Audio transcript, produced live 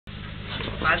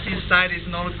but this side is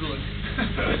not good.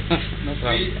 No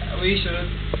problem. We should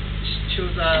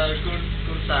choose a good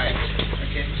side.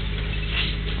 Okay.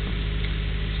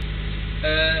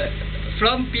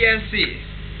 From BSC,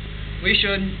 we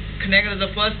should connect the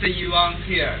first E1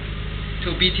 here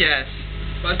to BTS.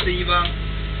 First E1.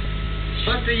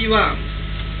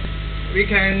 We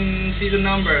can see the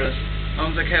numbers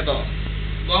on the cable.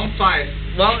 1, 5.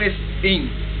 1 is in.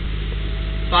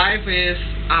 5 is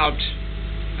out.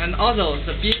 And also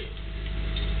the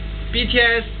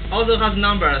BTS also has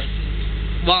numbers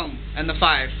 1 and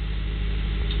 5.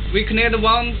 We connect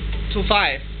 1 to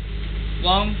 5.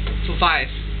 1 to 5.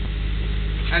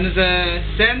 And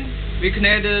then we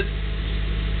connect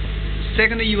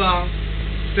second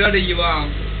E1, third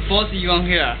E1, fourth E1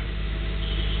 here.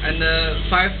 And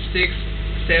 5, 6,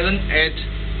 7,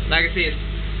 8, like this.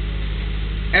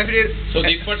 So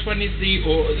the first one is the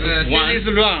one. This is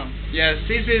wrong. Yes,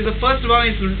 this is the first one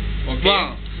is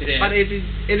wrong. Yeah. But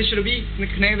it should be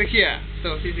connected here.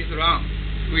 So this is wrong.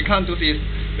 We can't do this.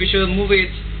 We should move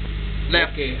it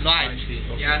left, right. I see.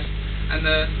 Okay. Yes. And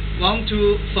 1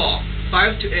 to 4,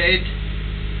 5 to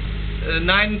 8,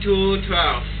 9 to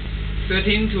 12,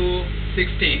 13 to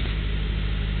 16.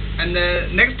 And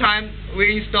next time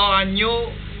we install a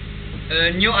new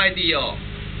IDO.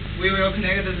 We will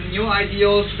connect the new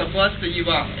IDOs the first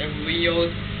E1 if we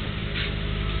use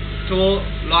 2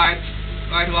 right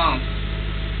ones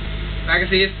like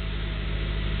this.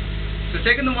 The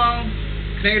second one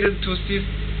connected to this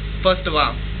first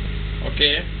one.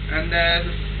 Okay. And the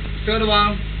third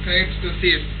one connected to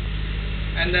this.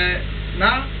 And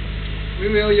now we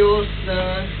will use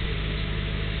the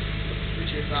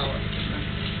which is our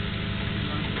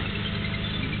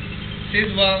this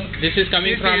one. This is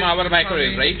coming from our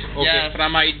microwave, right? Okay. Yes.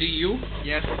 From IDU.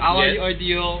 Yes, our Yes.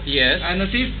 IDO. Yes. And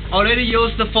this already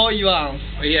used the 4 E1s.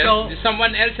 Yes. So,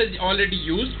 Someone else has already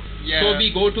used. yeah. So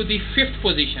we go to the fifth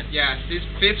position. Yes, this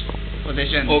fifth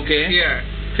position. Okay. Here.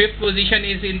 Fifth position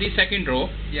is in the second row.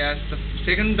 Yes, the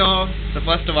second door, the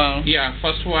first one. Yeah,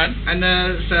 first one. And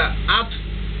the up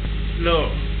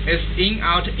low is in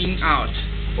out.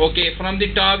 Okay, from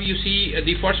the top you see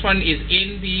the first one is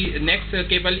in, the next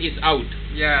cable is out.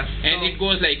 Yes. And so, it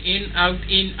goes like in, out,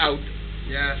 in, out.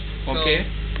 yes. Okay.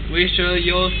 So we should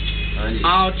use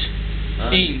out,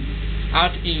 in,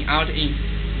 out, in,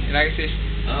 like this.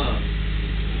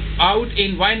 Out,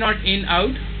 in, why not in,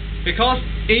 out? Because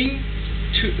in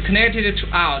connected to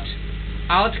out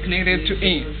connected to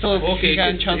in. So Okay, we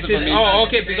can transfer it.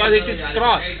 okay, because it is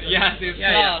cross. Yes, it's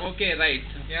cross. Okay, right.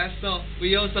 Yes, so we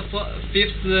use the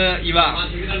fifth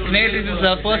E1 connected to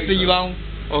the first E1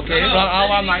 Okay. from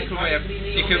our microwave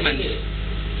equipment.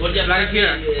 Right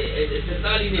here.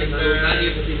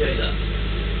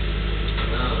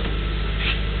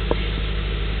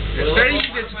 It's very easy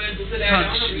to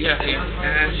touch. Yeah.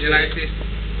 And like this.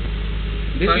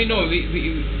 This we know.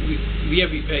 We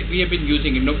have been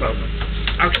using it. No problem.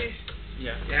 Okay.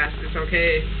 Yeah. Yes, it's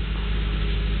okay.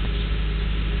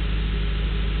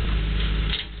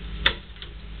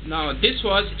 Now this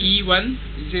was E1.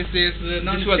 This is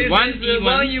This was one E1.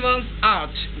 One E1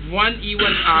 out. One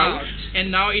E1 out,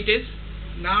 and now it is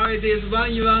Now it is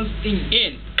one E1 in.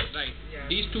 in. Right. Yeah.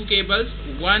 These two cables,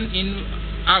 one in,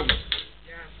 out.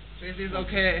 Yes, this is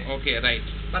okay. Okay, right.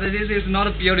 But this is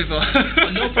not beautiful.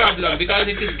 No problem, because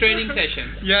it is training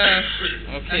session. Yes.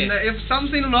 Okay. And if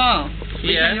something wrong,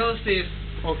 we Yeah. can use this.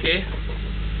 Okay.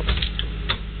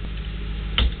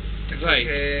 It's Right.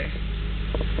 okay.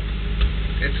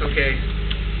 It's okay.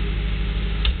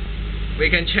 We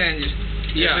can change.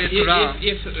 Yeah. If it's wrong.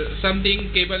 If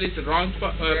something cable is wrong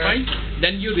Yes. point,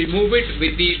 then you remove it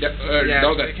with the Yes,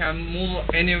 dogger. we can move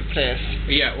any place.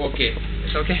 Yeah. Okay.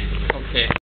 It's okay. Okay.